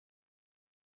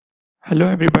Hello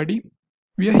everybody,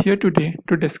 we are here today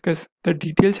to discuss the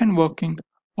details and working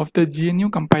of the GNU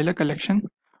Compiler collection,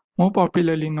 more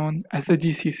popularly known as the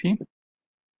GCC.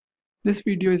 This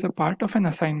video is a part of an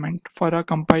assignment for our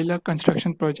compiler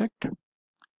construction project.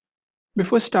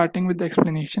 Before starting with the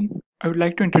explanation, I would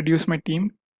like to introduce my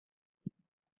team.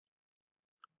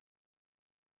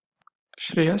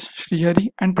 Shreyas, Srihari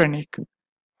and Pranik.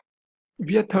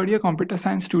 We are third year computer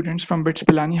science students from BITS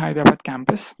Pilani Hyderabad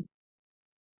campus.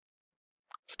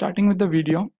 Starting with the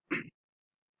video,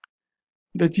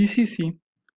 the GCC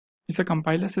is a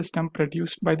compiler system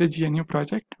produced by the GNU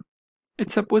project.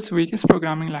 It supports various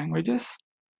programming languages.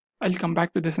 I'll come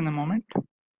back to this in a moment.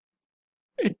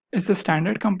 It is the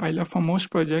standard compiler for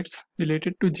most projects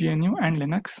related to GNU and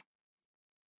Linux.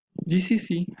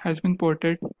 GCC has been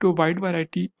ported to a wide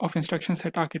variety of instruction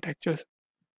set architectures.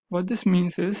 What this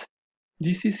means is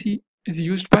GCC is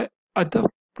used by other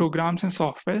programs and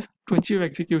softwares to achieve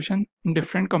execution in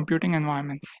different computing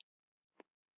environments.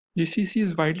 GCC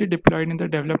is widely deployed in the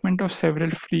development of several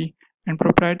free and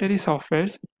proprietary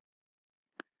softwares.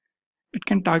 It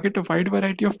can target a wide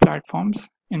variety of platforms,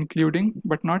 including,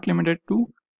 but not limited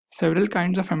to, several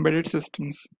kinds of embedded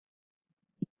systems.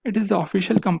 It is the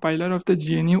official compiler of the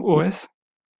GNU OS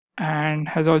and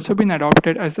has also been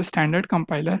adopted as the standard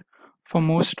compiler for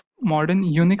most modern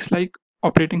Unix-like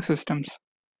operating systems,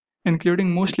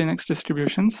 including most Linux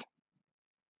distributions.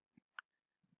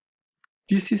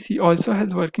 GCC also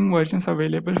has working versions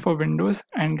available for Windows,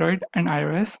 Android, and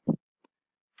iOS.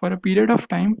 For a period of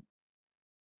time,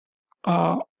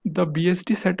 the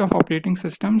BSD set of operating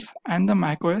systems and the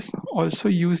macOS also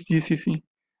used GCC,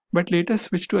 but later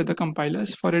switched to other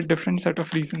compilers for a different set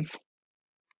of reasons.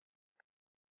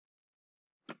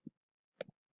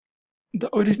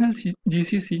 The original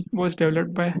GCC was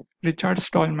developed by Richard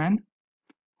Stallman,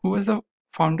 who was the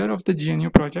founder of the GNU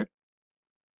project.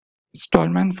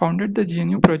 Stallman founded the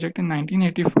GNU project in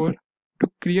 1984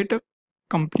 to create a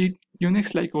complete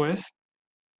Unix-like OS.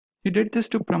 He did this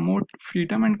to promote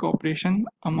freedom and cooperation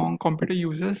among computer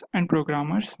users and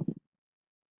programmers.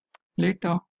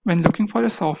 Later, when looking for a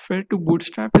software to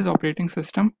bootstrap his operating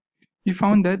system, he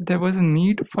found that there was a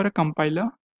need for a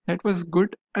compiler that was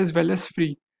good as well as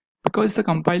free, because the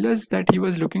compilers that he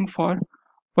was looking for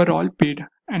were all paid,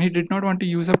 and he did not want to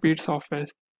use a paid software.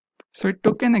 So he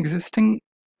took an existing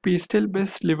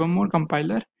pastel-based Livermore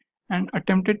compiler and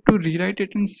attempted to rewrite it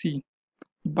in C,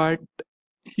 but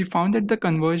he found that the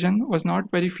conversion was not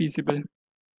very feasible.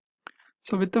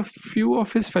 So with a few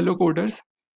of his fellow coders,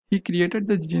 he created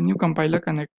the GNU Compiler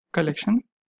collection.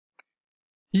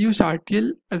 He used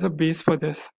RTL as a base for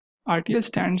this. RTL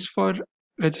stands for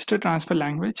Register Transfer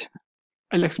Language.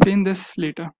 I'll explain this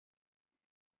later.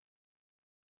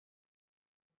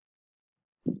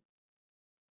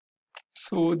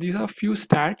 So these are a few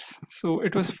stats. So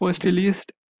it was first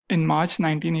released in March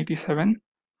 1987,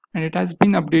 and it has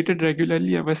been updated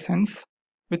regularly ever since,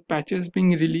 with patches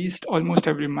being released almost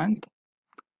every month.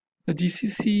 The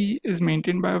GCC is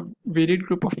maintained by a varied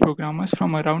group of programmers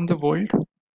from around the world.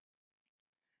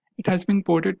 It has been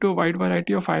ported to a wide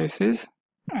variety of ISAs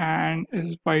and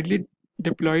is widely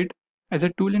deployed as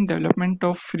a tool in development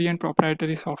of free and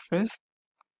proprietary softwares.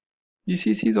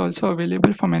 GCC is also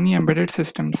available for many embedded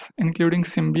systems, including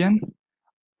Symbian,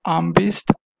 ARM-based,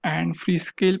 and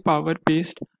Freescale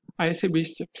Power-based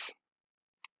ISA-based chips.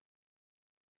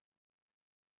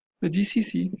 The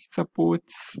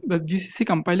GCC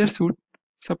compiler suite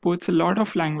supports a lot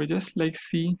of languages like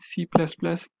C, C++,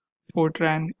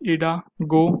 Fortran, Ada,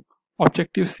 Go,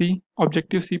 Objective-C,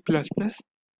 Objective-C++.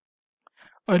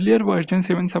 Earlier versions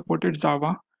even supported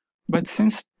Java, but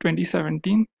since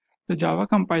 2017, the Java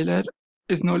compiler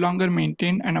is no longer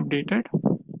maintained and updated.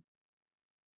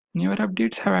 Newer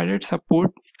updates have added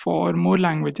support for more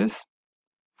languages.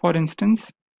 For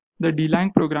instance, the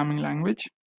D-Lang programming language.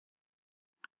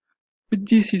 With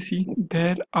GCC,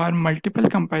 there are multiple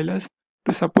compilers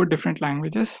to support different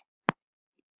languages.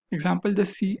 Example, the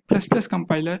C++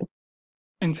 compiler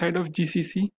inside of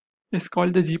GCC is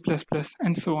called the G++,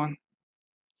 and so on.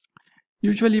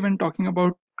 Usually when talking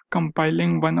about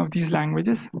compiling one of these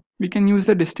languages, we can use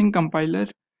the distinct compiler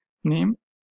name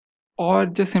or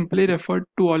just simply refer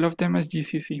to all of them as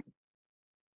GCC.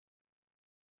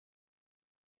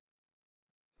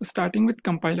 Starting with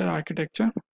compiler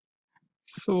architecture.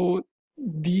 So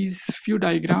these few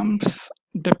diagrams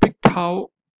depict how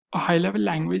a high-level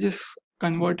language is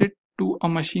converted to a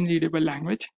machine-readable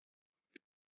language.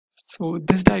 So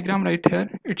this diagram right here,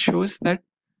 it shows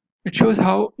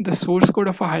how the source code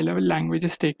of a high-level language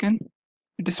is taken.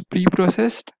 It is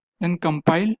pre-processed, then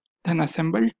compiled, then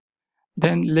assembled,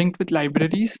 then linked with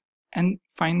libraries, and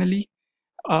finally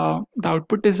The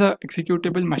output is a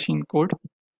executable machine code.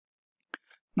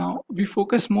 Now we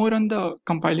focus more on the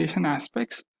compilation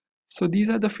aspects. So these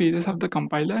are the phases of the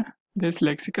compiler. There's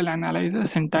lexical analyzer,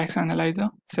 syntax analyzer,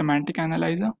 semantic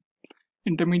analyzer,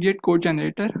 intermediate code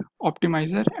generator,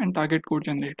 optimizer, and target code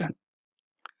generator.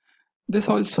 This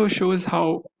also shows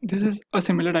how, this is a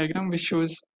similar diagram which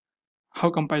shows how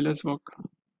compilers work.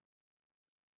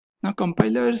 Now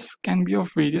compilers can be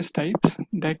of various types.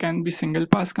 There can be single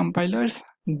pass compilers,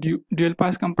 dual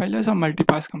pass compilers, or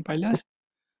multi-pass compilers.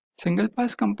 Single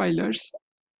pass compilers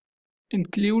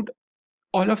include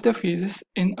all of the phases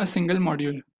in a single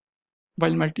module,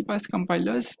 while multi-pass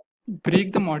compilers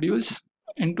break the modules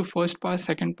into first pass,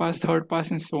 second pass, third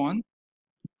pass, and so on.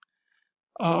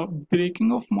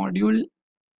 Breaking of module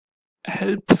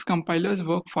helps compilers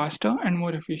work faster and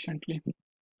more efficiently.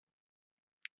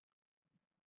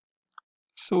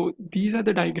 So these are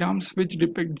the diagrams which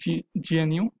depict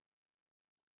GNU,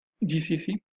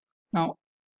 GCC. Now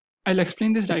I'll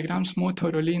explain these diagrams more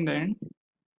thoroughly in the end.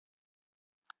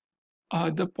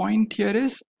 The point here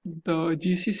is the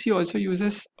GCC also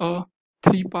uses a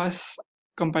 3-pass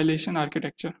compilation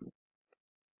architecture.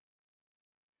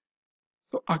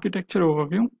 So architecture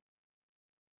overview.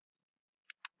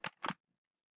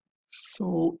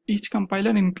 So each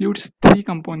compiler includes 3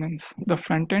 components: the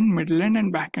front end, middle end,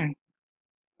 and back end.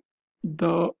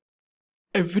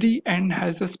 Every end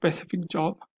has a specific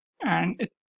job, and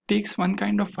it takes one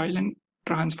kind of file and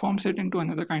transforms it into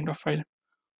another kind of file.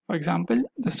 For example,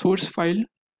 the source file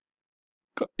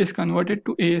is converted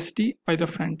to AST by the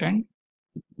front end,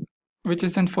 which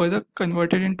is then further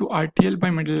converted into RTL by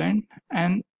middle end,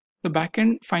 and the back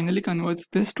end finally converts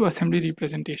this to assembly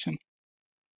representation.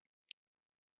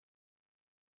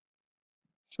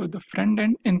 So the front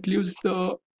end includes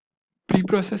the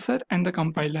preprocessor and the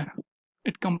compiler.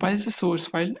 It compiles the source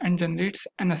file and generates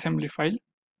an assembly file.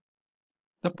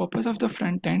 The purpose of the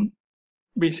front end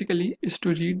basically is to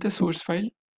read the source file,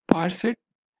 parse it,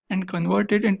 and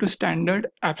convert it into standard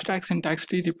abstract syntax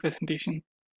tree representation.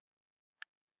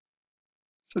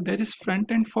 So there is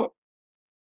front end for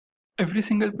every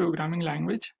single programming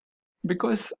language,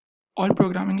 because all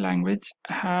programming language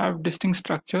have distinct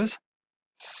structures.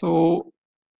 So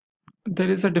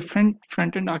there is a different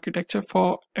front-end architecture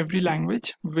for every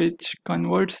language, which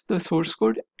converts the source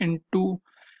code into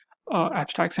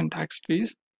abstract syntax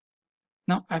trees.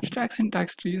 Now, abstract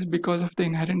syntax trees, because of the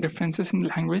inherent differences in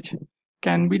language,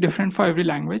 can be different for every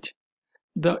language.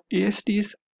 The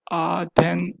ASTs are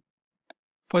then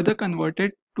further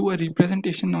converted to a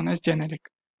representation known as generic.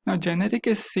 Now, generic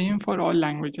is same for all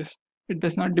languages. It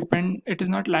is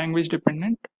not language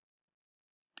dependent.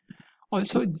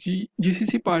 Also,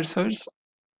 GCC parsers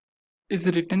is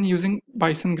written using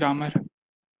Bison grammar,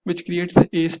 which creates the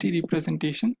AST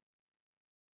representation.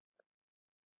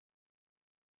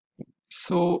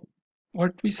 So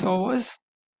what we saw was,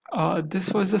 this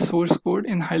was the source code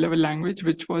in high-level language,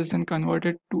 which was then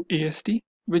converted to AST,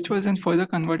 which was then further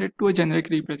converted to a generic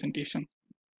representation.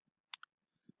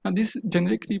 Now this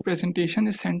generic representation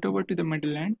is sent over to the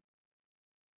middle end.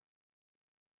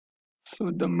 So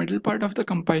the middle part of the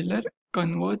compiler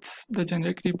converts the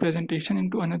generic representation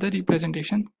into another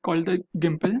representation called the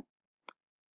GIMPL.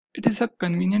 It is a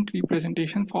convenient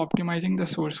representation for optimizing the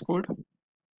source code.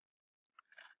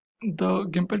 The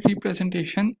GIMPL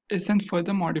representation is then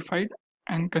further modified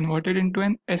and converted into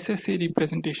an SSA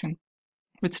representation,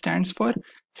 which stands for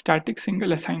static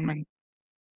single assignment.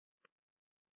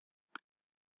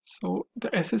 So the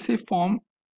SSA form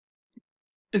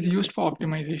is used for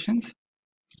optimizations.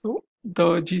 So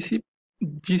the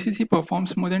GCC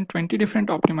performs more than 20 different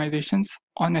optimizations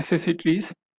on SSA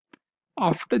trees.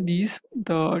 After these,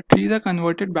 the trees are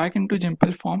converted back into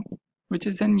GIMPL form, which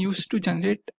is then used to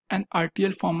generate an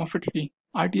RTL form of a tree.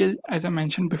 RTL, as I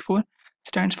mentioned before,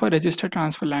 stands for Register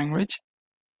Transfer Language.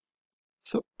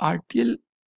 So RTL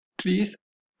trees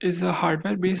is a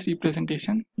hardware-based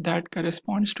representation that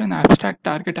corresponds to an abstract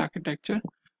target architecture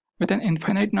with an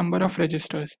infinite number of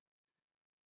registers.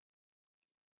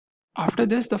 After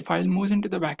this, the file moves into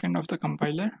the backend of the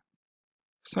compiler.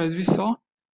 So as we saw,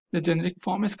 the generic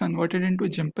form is converted into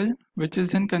GIMPL, which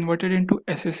is then converted into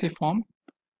SSA form,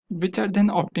 which are then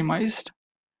optimized.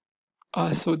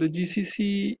 So the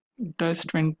GCC does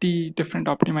 20 different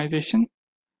optimization,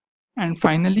 and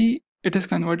finally it is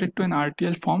converted to an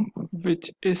RTL form,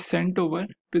 which is sent over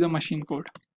to the machine code.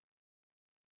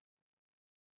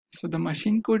 So the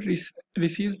machine code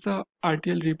receives the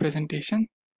RTL representation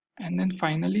and then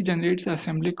finally generates the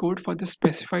assembly code for the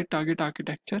specified target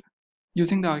architecture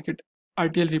using the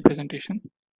RTL representation.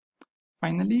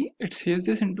 Finally, it saves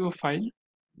this into a file.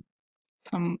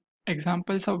 Some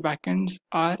examples of backends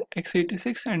are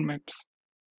x86 and MIPS.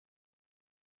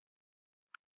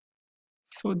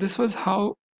 So this was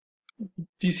how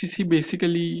GCC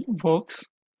basically works.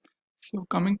 So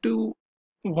coming to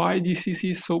why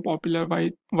GCC is so popular,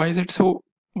 why is it so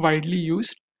widely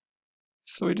used?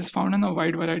 So it is found on a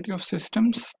wide variety of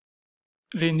systems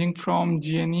ranging from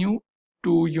GNU to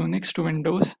Unix to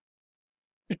Windows.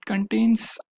 It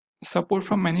contains support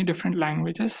from many different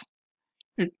languages.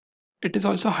 It is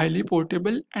also highly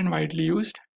portable and widely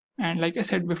used. And like I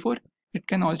said before, it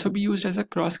can also be used as a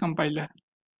cross compiler.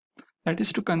 That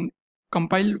is to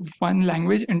compile one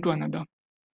language into another.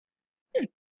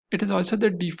 It is also the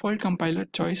default compiler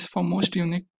choice for most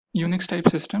Unix type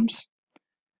systems.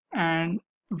 And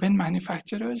when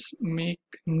manufacturers make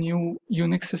new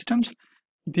Unix systems,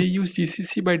 they use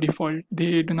GCC by default.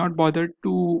 They do not bother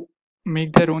to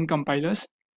make their own compilers.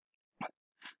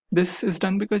 This is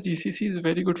done because GCC is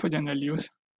very good for general use.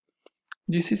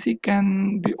 GCC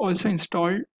can be also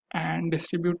installed and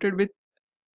distributed with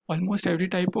almost every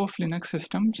type of Linux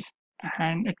systems,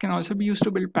 and it can also be used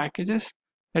to build packages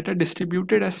that are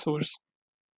distributed as source.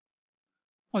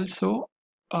 Also,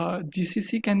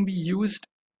 GCC can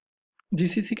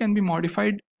be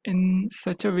modified in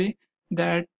such a way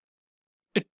that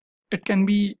it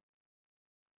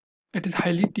is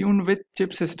highly tuned with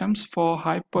chip systems for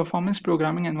high performance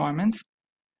programming environments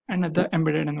and other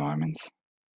embedded environments.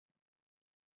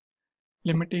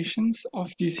 Limitations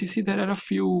of GCC, there are a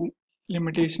few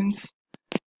limitations.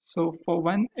 So for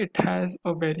one, it has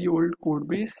a very old code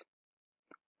base,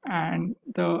 and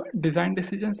the design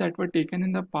decisions that were taken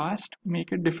in the past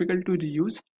make it difficult to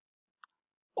reuse.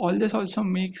 All this also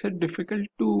makes it difficult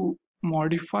to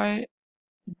modify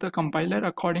the compiler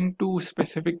according to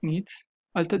specific needs,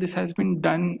 although this has been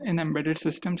done in embedded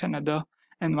systems and other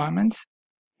environments.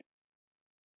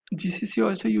 GCC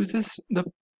also uses the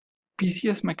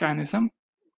PCS mechanism,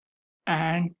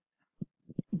 and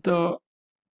the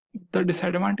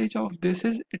disadvantage of this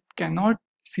is it cannot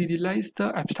serialize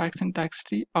the abstract syntax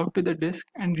tree out to the disk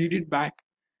and read it back.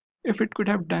 If it could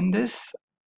have done this,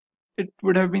 it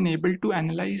would have been able to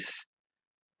analyze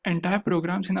entire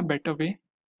programs in a better way,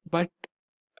 but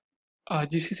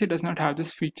GCC does not have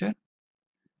this feature.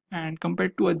 And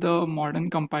compared to other modern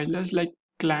compilers like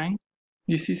Clang,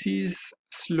 GCC is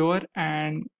slower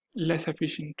and less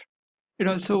efficient. It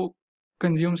also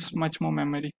consumes much more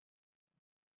memory.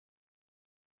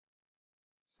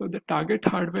 So the target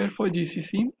hardware for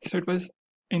GCC, so it was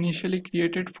initially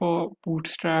created for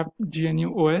Bootstrap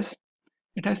GNU OS.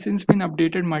 It has since been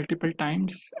updated multiple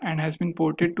times and has been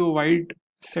ported to a wide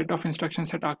set of instruction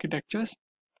set architectures.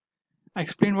 I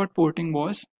explained what porting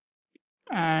was,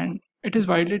 and it is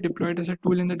widely deployed as a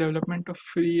tool in the development of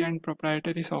free and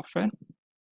proprietary software.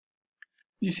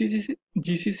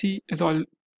 GCC is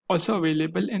also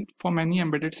available for many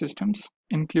embedded systems,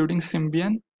 including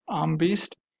Symbian,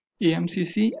 ARM-based,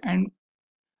 AMCC, and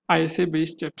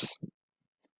ISA-based chips.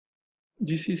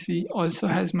 GCC also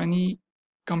has many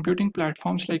computing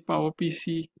platforms like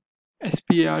PowerPC,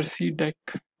 SPARC, DEC,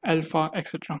 Alpha,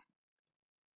 etc.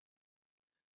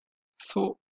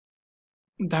 So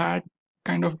that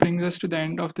kind of brings us to the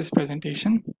end of this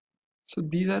presentation. So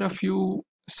these are a few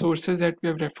sources that we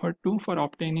have referred to for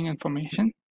obtaining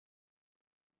information.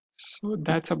 So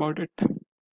that's about it.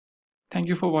 Thank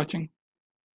you for watching.